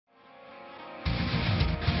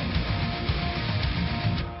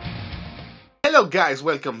Hello guys,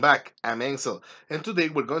 welcome back. I'm Ansel, and today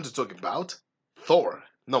we're going to talk about Thor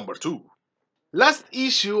number 2. Last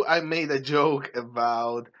issue I made a joke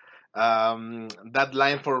about that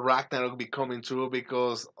line for Ragnarok becoming true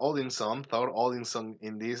because Odinson, Thor Odinson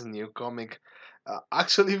in this new comic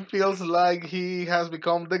actually feels like he has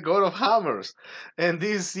become the god of hammers. And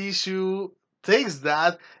this issue takes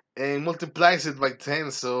that and multiplies it by 10,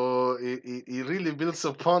 so it really builds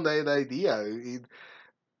upon that idea.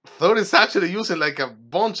 Thor is actually using like a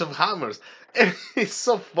bunch of hammers. And it's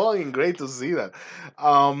so fun and great to see that.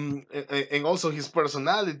 And also his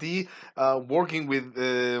personality, working with,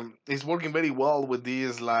 is working very well with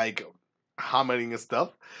this like hammering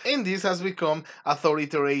stuff. And this has become a Thor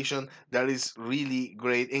iteration that is really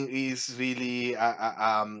great and is really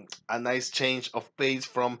a nice change of pace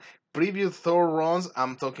from previous Thor runs.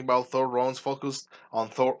 I'm talking about Thor runs focused on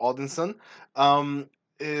Thor Odinson. Um,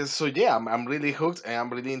 so yeah, I'm really hooked and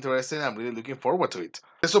I'm really interested. I'm really looking forward to it.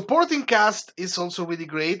 The supporting cast is also really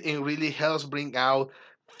great and really helps bring out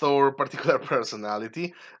Thor particular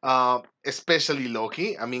personality, especially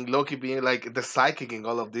Loki. I mean, Loki being like the psychic in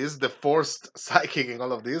all of this, the forced psychic in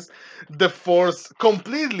all of this, the forced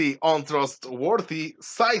completely untrustworthy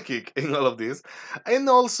psychic in all of this, and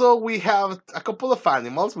also we have a couple of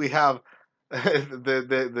animals. We have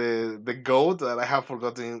the goat that I have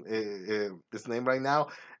forgotten his name right now.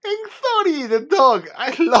 And Thori, the dog.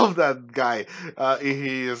 I love that guy.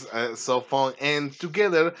 He is so fun. And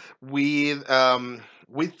together with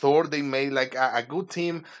Thor, they made like a good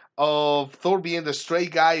team of Thor being the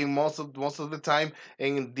straight guy in most of the time,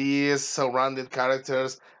 and these surrounded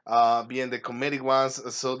characters being the comedic ones.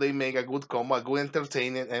 So they make a good combo, a good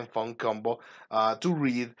entertaining and fun combo to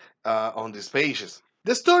read on these pages.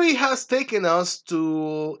 The story has taken us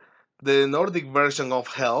to the Nordic version of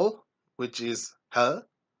Hell, which is Hell.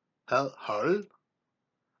 I'm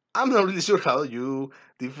not really sure how you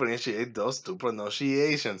differentiate those two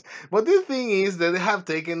pronunciations. But the thing is that they have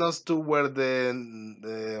taken us to where the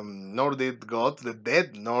Nordic gods, the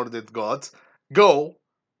dead Nordic gods, go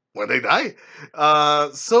when they die.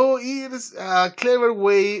 So it is a clever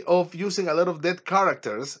way of using a lot of dead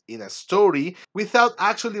characters in a story without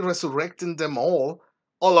actually resurrecting them all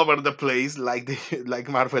over the place like like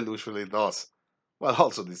Marvel usually does. Well,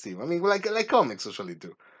 also DC. I mean, like comics usually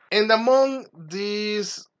do. And among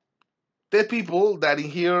these dead people that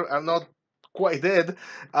in here are not quite dead,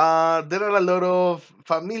 there are a lot of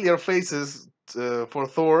familiar faces for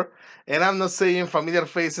Thor. And I'm not saying familiar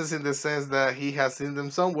faces in the sense that he has seen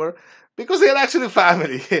them somewhere, because they're actually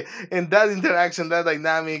family. And that interaction, that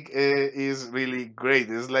dynamic is really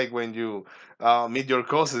great. It's like when you meet your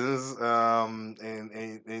cousins,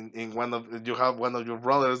 and one of you have one of your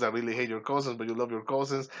brothers that really hate your cousins, but you love your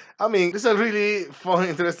cousins. I mean, it's a really fun,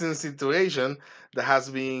 interesting situation that has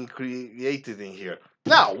been created in here.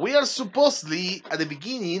 Now, we are supposedly at the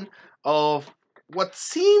beginning of what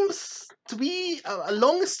seems to be a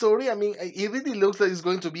long story. I mean, it really looks like it's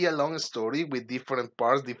going to be a long story with different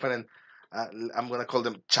parts, different, I'm going to call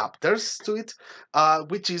them chapters to it,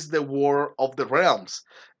 which is the War of the Realms.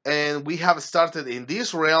 And we have started in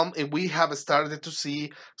this realm, and we have started to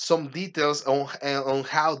see some details on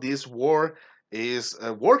how this war is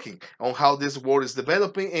working, on how this war is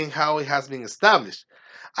developing, and how it has been established.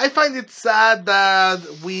 I find it sad that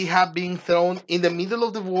we have been thrown in the middle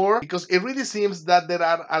of the war because it really seems that there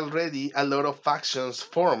are already a lot of factions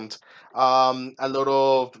formed, a lot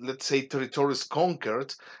of, let's say, territories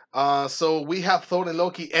conquered. So we have Thor and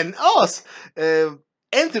Loki and us uh,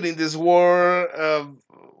 entering this war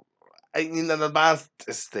in an advanced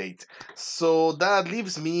state. So that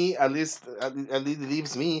leaves me, at least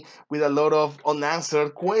leaves me with a lot of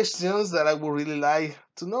unanswered questions that I would really like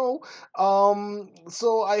to know.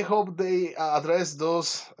 So I hope they address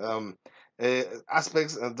those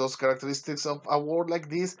aspects and those characteristics of a world like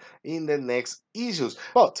this in the next issues.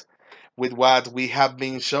 But with what we have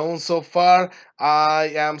been shown so far,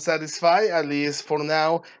 I am satisfied, at least for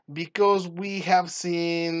now, because we have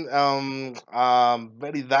seen a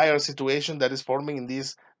very dire situation that is forming in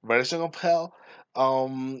this version of Hell.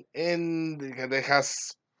 And it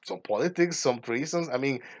has some politics, some treasons. I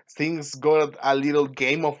mean, things got a little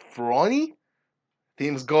Game of Thrones.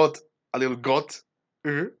 Things got a little got.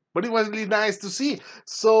 But it was really nice to see.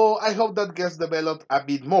 So I hope that gets developed a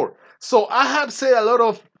bit more. So I have said a lot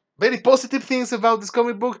of very positive things about this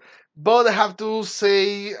comic book, but I have to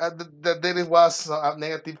say that there was a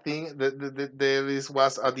negative thing.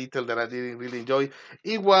 Was a detail that I didn't really enjoy.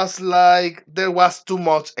 It was like there was too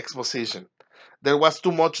much exposition. There was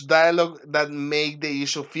too much dialogue that made the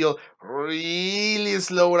issue feel really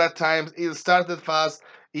slow at times. It started fast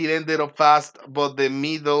it ended up fast, but the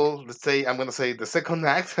middle, let's say, I'm gonna say the second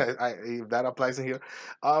act, if that applies in here,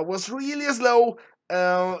 was really slow.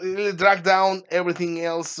 It really dragged down everything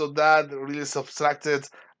else, so that really subtracted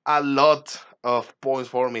a lot of points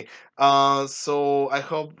for me. So I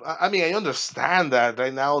hope, I mean, I understand that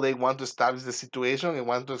right now they want to establish the situation and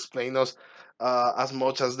want to explain us as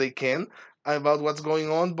much as they can about what's going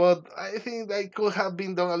on, but I think they could have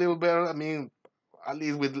been done a little better. I mean, at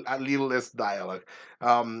least with a little less dialogue.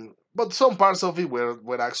 But some parts of it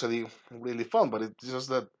were actually really fun, but it's just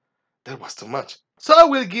that there was too much. So I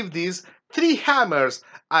will give this 3 hammers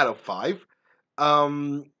out of 5.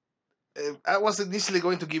 Um, I was initially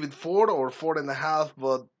going to give it 4 or 4.5,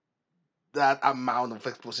 but that amount of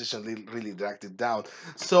exposition really dragged it down.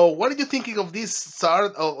 So, what are you thinking of this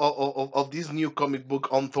start of this new comic book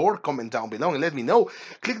on Thor? Comment down below and let me know.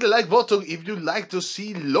 Click the like button if you'd like to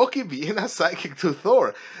see Loki being a psychic to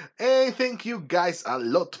Thor. And thank you guys a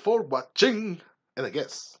lot for watching. And I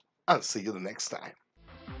guess I'll see you the next time.